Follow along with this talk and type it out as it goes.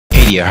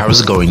there,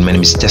 how's it going? My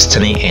name is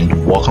Destiny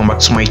and welcome back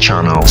to my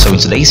channel. So in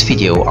today's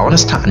video, I want to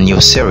start a new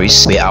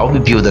series where I'll be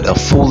building a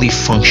fully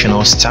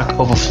functional Stack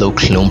Overflow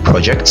clone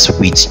project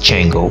with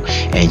Django,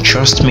 and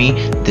trust me,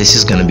 this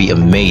is gonna be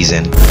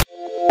amazing.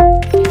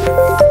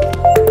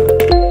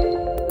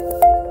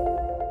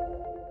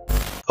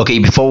 Okay,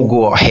 before we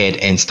go ahead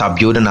and start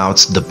building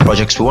out the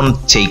projects, we want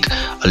to take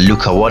a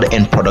look at what the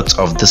end product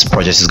of this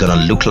project is going to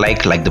look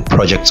like the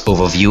project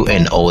overview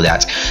and all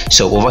that.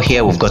 So over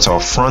here, we've got our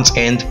front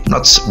end,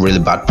 not really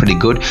bad, pretty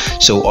good.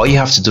 So all you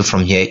have to do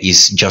from here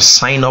is just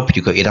sign up.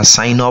 You could either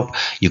sign up,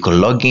 you could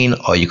log in,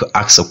 or you could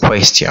ask a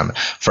question.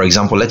 For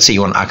example, let's say you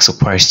want to ask a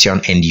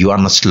question and you are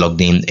not logged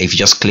in. If you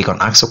just click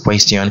on ask a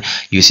question,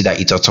 you see that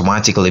it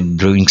automatically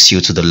brings you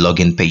to the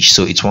login page.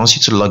 So it wants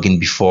you to log in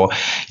before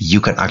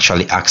you can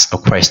actually ask a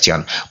question.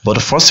 But the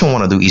first thing I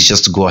want to do is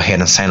just to go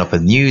ahead and sign up a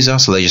new user.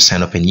 So let's just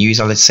sign up a new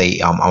user. Let's say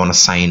I want to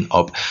sign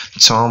up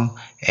Tom,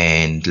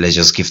 and let's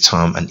just give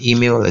Tom an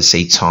email. Let's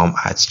say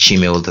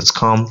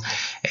tom@gmail.com,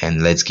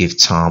 and let's give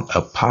Tom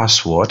a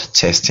password,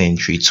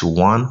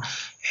 testing321,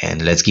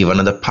 and let's give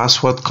another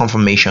password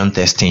confirmation,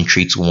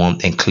 testing321,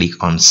 and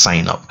click on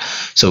sign up.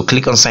 So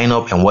click on sign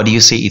up, and what do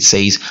you see? It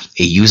says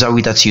a user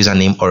with that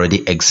username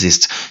already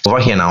exists. Over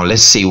here now,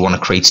 let's say we want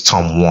to create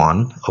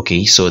Tom1,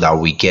 okay, so that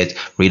we get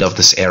rid of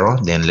this error.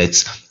 Then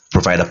let's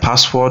provide a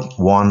password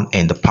 1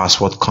 and the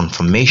password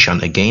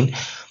confirmation again,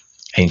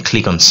 and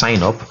click on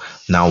sign up.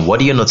 Now what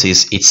do you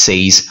notice? It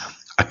says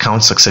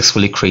account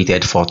successfully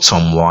created for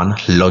Tom1,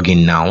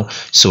 login now.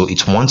 So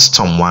it wants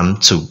Tom1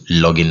 to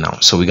log in now.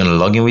 So we're going to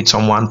log in with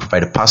Tom1,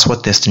 provide a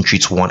password,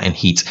 testing321, and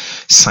hit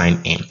sign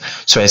in.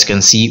 So as you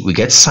can see, we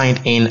get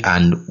signed in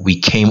and we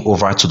came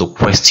over to the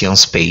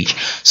questions page.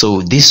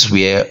 So this is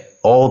where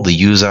all the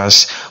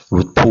users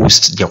would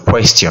post their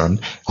question,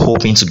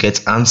 hoping to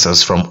get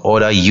answers from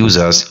other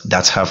users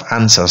that have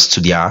answers to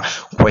their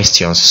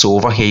questions. So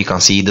over here, you can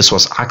see this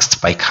was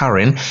asked by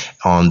Karen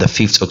on the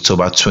 5th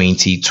October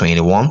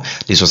 2021.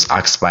 This was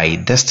asked by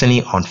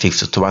Destiny on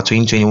 5th October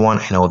 2021,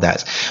 and all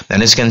that.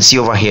 And as you can see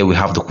over here, we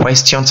have the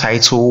question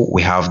title,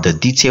 we have the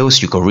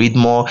details, you can read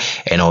more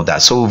and all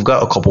that. So we've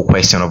got a couple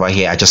questions over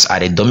here. I just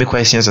added dummy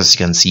questions. As you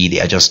can see,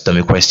 they are just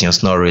dummy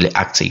questions, not really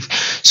active.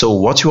 So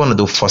what you want to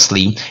do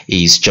firstly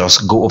is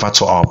just go over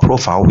to our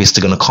profile. We're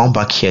still going to come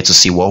back here to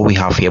see what we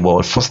have here,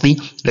 but firstly,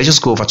 let's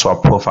just go over to our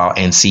profile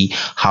and see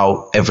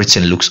how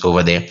everything looks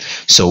over there.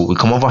 So we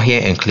come over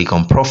here and click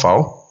on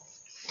profile.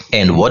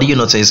 And what do you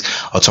notice?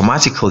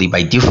 Automatically,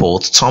 by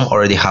default, Tom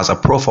already has a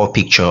profile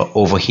picture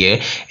over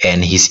here,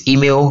 and his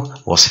email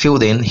was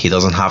filled in. He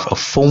doesn't have a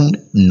phone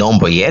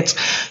number yet,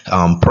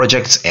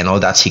 projects and all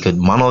that. He could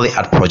manually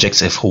add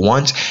projects if he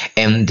wants.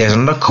 And there's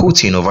another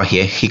coating over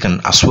here. He can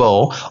as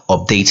well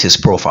update his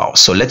profile.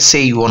 So let's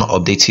say you want to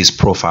update his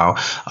profile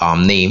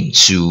name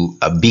to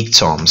a Big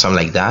Tom, something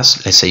like that.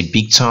 Let's say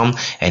Big Tom,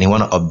 and he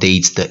want to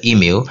update the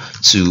email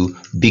to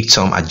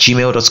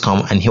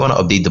bigtom@gmail.com, and he want to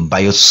update the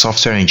bio to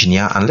software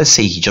engineer. And let's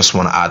say he just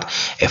want to add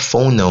a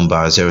phone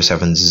number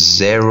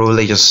 070,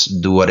 let's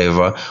just do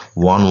whatever,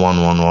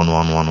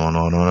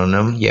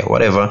 1111111, yeah,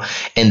 whatever.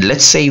 And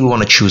let's say we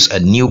want to choose a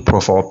new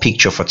profile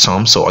picture for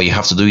Tom. So all you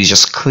have to do is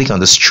just click on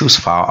this choose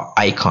file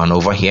icon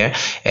over here,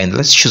 and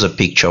let's choose a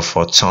picture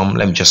for Tom.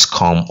 Let me just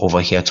come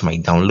over here to my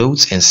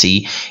downloads and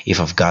see if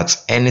I've got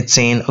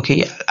anything.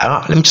 Okay,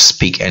 let me just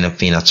pick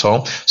anything at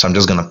all. So I'm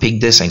just gonna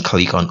pick this and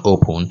click on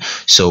open.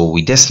 So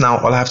with this now,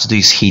 all I have to do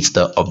is hit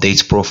the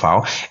update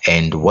profile,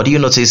 and what do you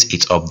notice?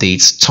 It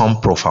updates Tom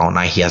profile.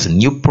 Now he has a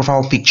new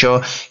profile picture,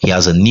 he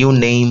has a new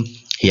name,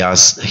 he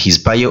has his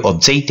bio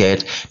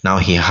updated. Now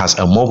he has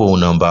a mobile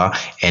number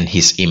and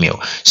his email.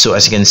 So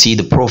as you can see,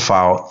 the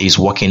profile is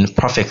working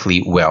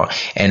perfectly well.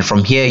 And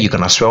from here, you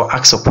can as well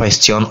ask a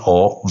question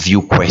or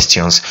view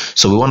questions.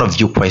 So we want to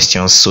view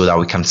questions so that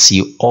we can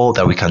see all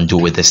that we can do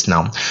with this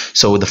now.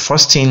 So the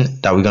first thing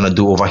that we're going to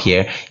do over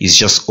here is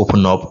just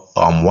open up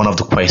one of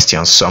the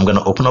questions. So I'm going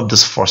to open up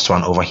this first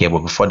one over here. But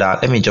before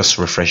that, let me just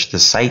refresh the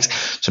site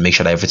to make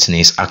sure that everything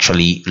is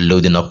actually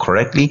loading up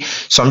correctly.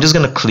 So I'm just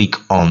going to click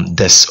on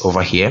this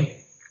over here.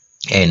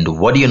 And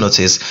what do you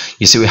notice?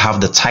 You see we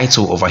have the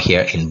title over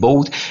here in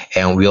bold,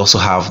 and we also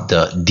have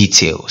the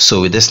detail.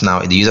 So with this now,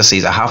 the user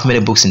says I have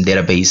many books in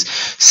database.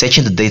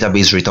 Searching the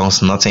database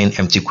returns nothing,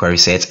 empty query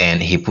set,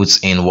 and he puts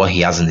in what he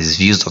has in his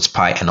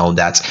views.py and all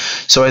that.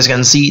 So as you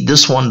can see,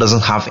 this one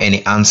doesn't have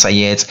any answer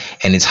yet,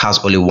 and it has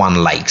only 1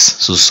 likes.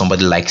 So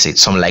somebody likes it,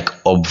 some like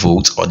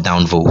upvote or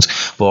downvote,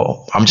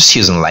 but I'm just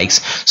using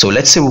likes. So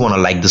let's say we want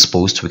to like this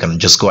post, we can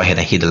just go ahead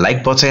and hit the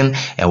like button,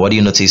 and what do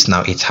you notice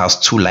now? It has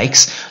 2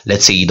 likes.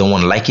 Let's say you don't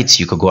want to like it,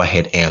 you could go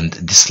ahead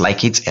and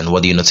dislike it, and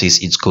what do you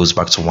notice? It goes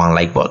back to 1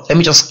 like. But let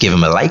me just give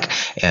him a like,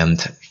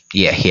 and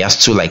yeah, he has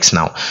 2 likes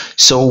now.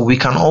 So we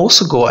can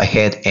also go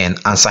ahead and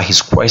answer his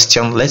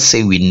question. Let's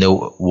say we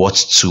know what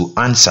to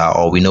answer,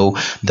 or we know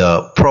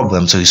the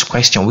problem to his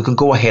question. We can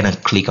go ahead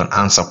and click on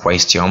answer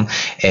question,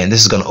 and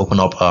this is going to open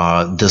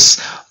up this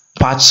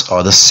parts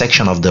or the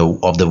section of the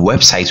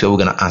website where we're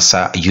going to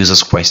answer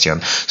users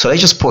question. So let's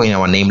just put in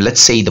our name.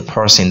 Let's say the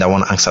person that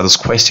want to answer this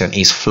question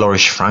is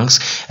Flourish Franks,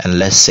 and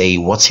let's say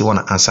what he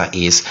want to answer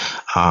is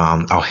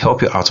I'll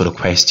help you out with the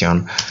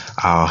question.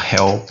 I'll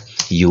help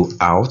you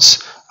out,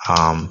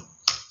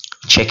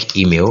 check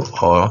email,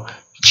 or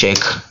check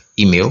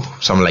email,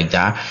 something like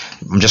that.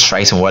 I'm just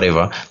writing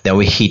whatever. Then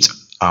we hit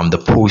the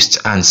post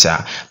answer.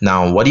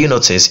 Now what do you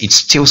notice? It's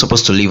still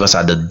supposed to leave us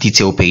at the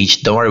detail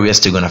page. Don't worry, we're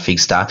still gonna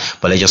fix that,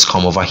 but let's just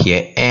come over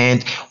here,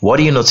 and what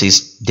do you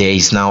notice? There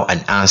is now an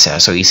answer.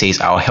 So it says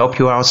I'll help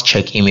you out,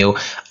 check email,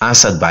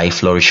 answered by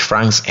Flourish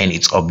Franks, and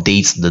it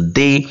updates the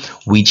day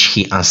which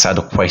he answered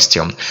the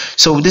question.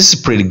 So this is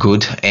pretty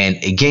good. And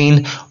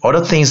again,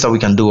 other things that we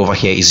can do over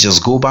here is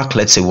just go back.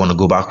 Let's say we want to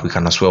go back, we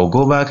can as well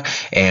go back,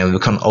 and we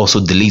can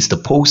also delete the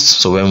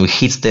post. So when we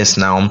hit this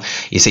now,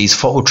 it says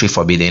 403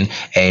 forbidden.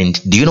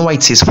 And do you know why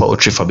it says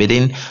 403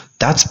 forbidden?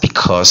 That's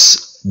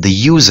because the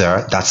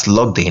user that's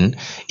logged in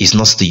is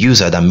not the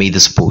user that made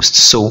this post.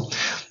 So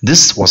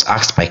this was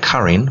asked by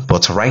Karen,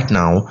 but right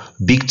now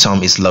Big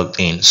Tom is logged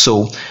in.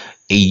 So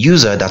a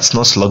user that's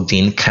not logged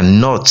in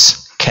cannot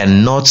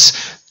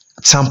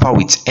tamper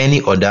with any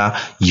other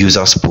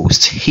user's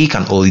post. He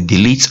can only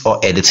delete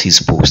or edit his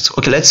post.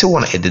 Okay, let's say we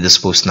want to edit this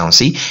post now.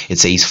 See, it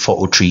says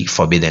 403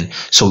 forbidden,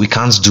 so we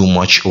can't do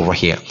much over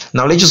here.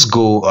 Now let's just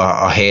go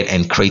ahead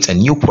and create a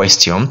new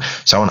question.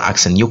 So I want to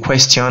ask a new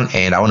question,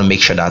 and I want to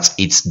make sure that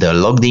it's the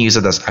logged in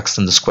user that's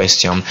asking this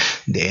question.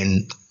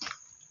 Then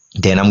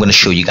I'm going to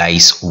show you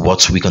guys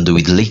what we can do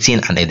with deleting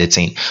and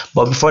editing.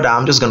 But before that,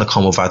 I'm just going to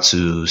come over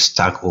to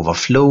Stack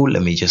Overflow.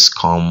 Let me just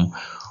come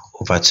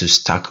over to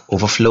Stack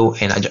Overflow,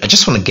 and I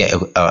just want to get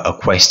a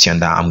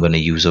question that I'm going to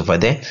use over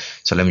there.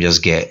 So let me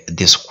just get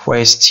this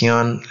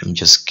question. Let me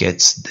just get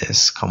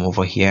this, come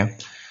over here,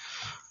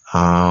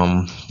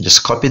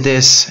 just copy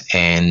this,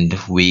 and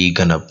we're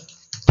gonna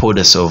put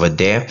this over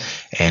there,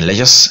 and let's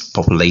just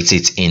populate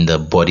it in the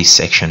body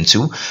section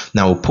too.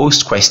 Now we'll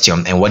post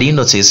question, and what do you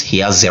notice? He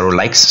has 0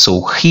 likes,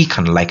 so he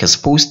can like his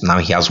post. Now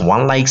he has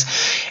 1 likes,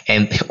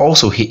 and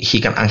also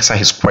he can answer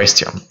his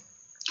question.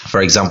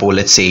 For example,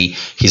 let's say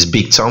he's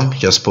Big Tom,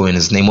 just put in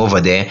his name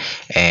over there,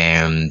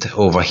 and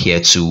over here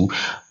too,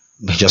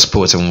 just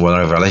put in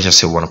whatever. Let's just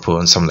say we want to put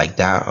in something like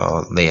that,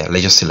 or there,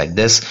 let's just say like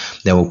this.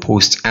 Then we'll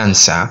post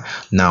answer.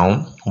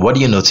 Now what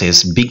do you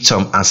notice? Big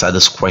Tom answered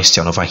this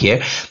question over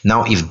here.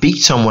 Now if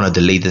Big Tom want to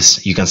delete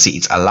this, you can see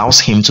it allows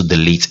him to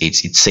delete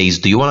it. It says,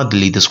 do you want to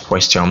delete this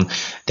question?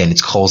 Then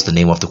it calls the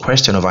name of the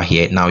question over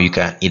here. Now you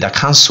can either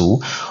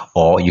cancel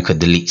or you could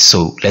delete.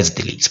 So let's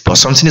delete. But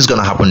something is going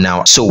to happen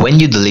now. So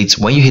when you delete,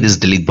 when you hit this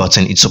delete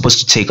button, it's supposed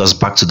to take us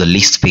back to the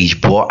list page,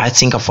 but I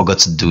think I forgot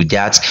to do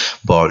that.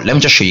 But let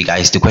me just show you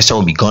guys. The question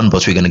will be gone,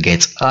 but we're going to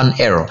get an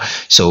error.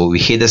 So we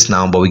hit this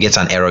now, but we get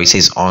an error. It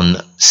says on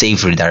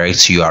save redirect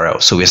to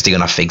URL. So we're still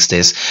going to fix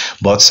this.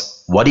 But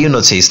what do you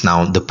notice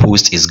now? The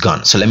post is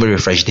gone. So let me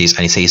refresh this,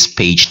 and it says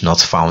page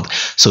not found.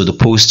 So the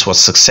post was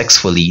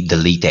successfully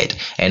deleted,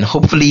 and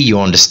hopefully you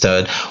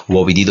understood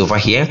what we did over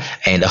here,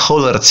 and a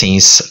whole lot of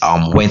things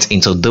went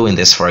into doing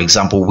this. For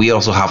example, we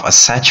also have a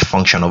search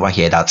function over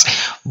here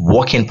that's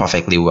working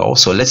perfectly well.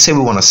 So let's say we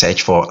want to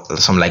search for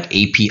some like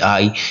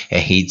API,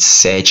 hit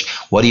search.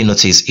 What do you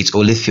notice? It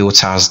only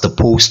filters the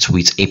post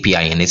with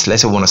API in it.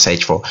 Let's say we want to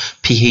search for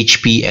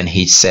PHP and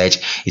hit search.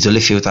 It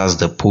only filters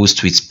the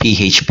post with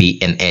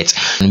PHP in it.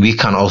 And we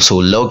can also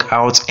log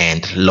out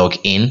and log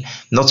in.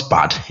 Not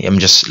bad. I'm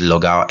just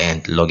log out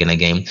and log in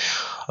again.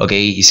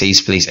 Okay, it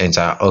says please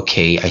enter.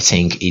 Okay, I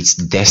think it's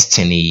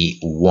Destiny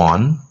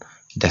 1.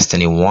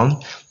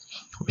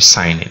 We're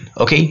signing.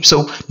 Okay,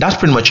 so that's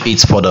pretty much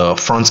it for the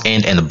front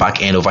end and the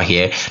back end over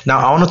here. Now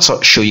I want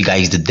to show you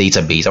guys the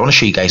database. I want to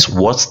show you guys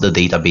what the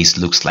database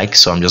looks like.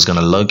 So I'm just going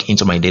to log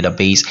into my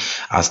database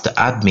as the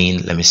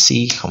admin. Let me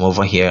see, come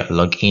over here,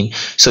 log in.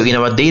 So in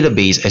our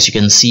database, as you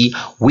can see,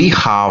 we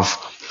have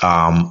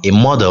a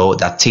model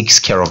that takes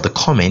care of the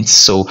comments.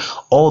 So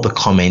all the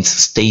comments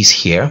stays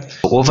here.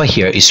 Over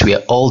here is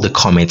where all the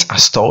comments are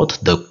stored,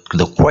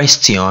 the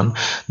question,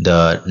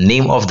 the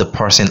name of the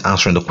person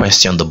answering the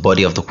question, the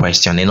body of the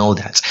question, and all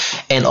that.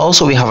 And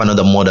also we have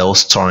another model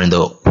storing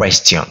the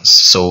questions.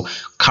 So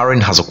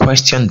Karen has a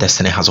question,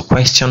 Destiny has a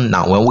question.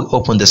 Now when we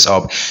open this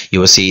up,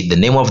 you will see the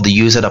name of the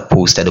user that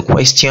posted the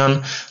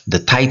question, the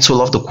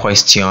title of the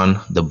question,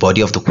 the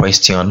body of the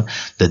question,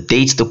 the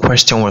date the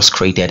question was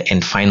created,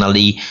 and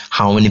finally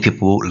how many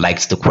people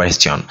liked the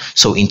question.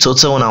 So in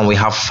total now we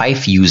have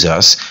 5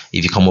 users.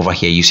 If you come over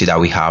here, you see that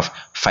we have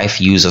 5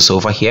 users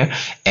over here,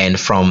 and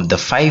from the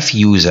 5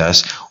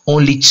 users,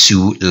 only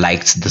 2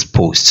 liked this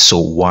post. So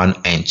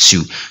 1 and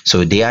 2,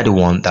 so they are the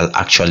one that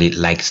actually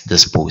liked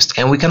this post,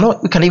 and we can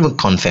even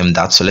confirm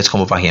that. So let's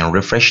come over here and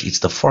refresh. It's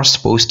the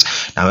first post.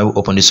 Now when we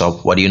open this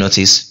up, what do you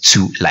notice?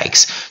 2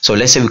 likes. So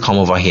let's say we come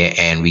over here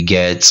and we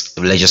get,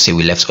 let's just say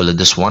we left only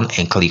this one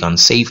and click on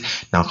save.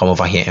 Now come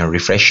over here and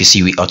refresh. You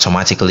see we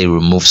automatically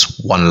removes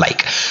 1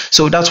 like.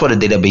 So that's what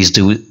the database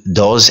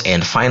does.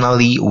 And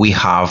finally we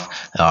have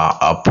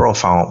a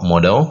profile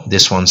model.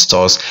 This one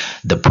stores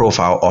the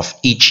profile of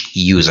each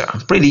user. user.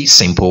 Pretty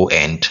simple,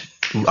 and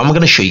I'm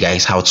going to show you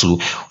guys how to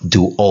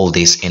do all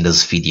this in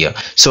this video.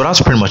 So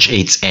that's pretty much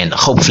it, and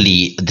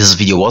hopefully this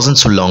video wasn't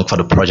too long for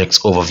the project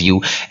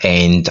overview,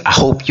 and I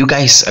hope you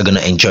guys are going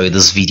to enjoy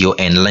this video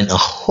and learn a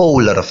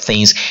whole lot of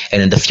things.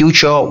 And in the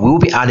future we will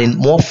be adding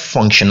more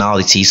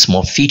functionalities,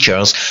 more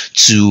features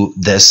to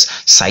this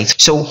site.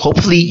 So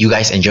hopefully you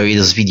guys enjoy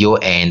this video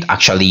and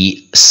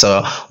actually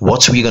saw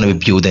what we're going to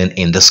be building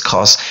in this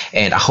course,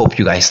 and I hope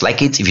you guys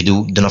like it. If you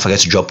do not forget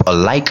to drop a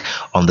like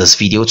on this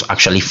video to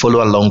actually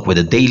follow along with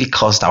the daily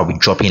course that I'll be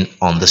dropping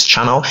on this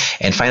channel.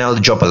 And finally,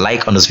 drop a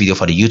like on this video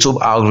for the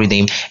YouTube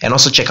algorithm, and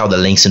also check out the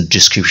links in the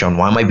description.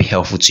 One might be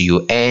helpful to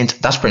you. And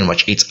that's pretty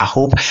much it. I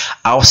hope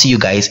I'll see you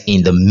guys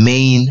in the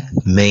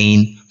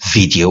main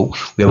video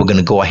where we're going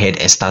to go ahead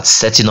and start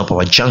setting up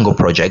our Django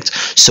project.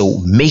 So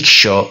make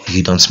sure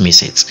you don't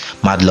miss it.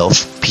 Mad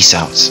love, peace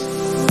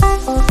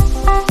out.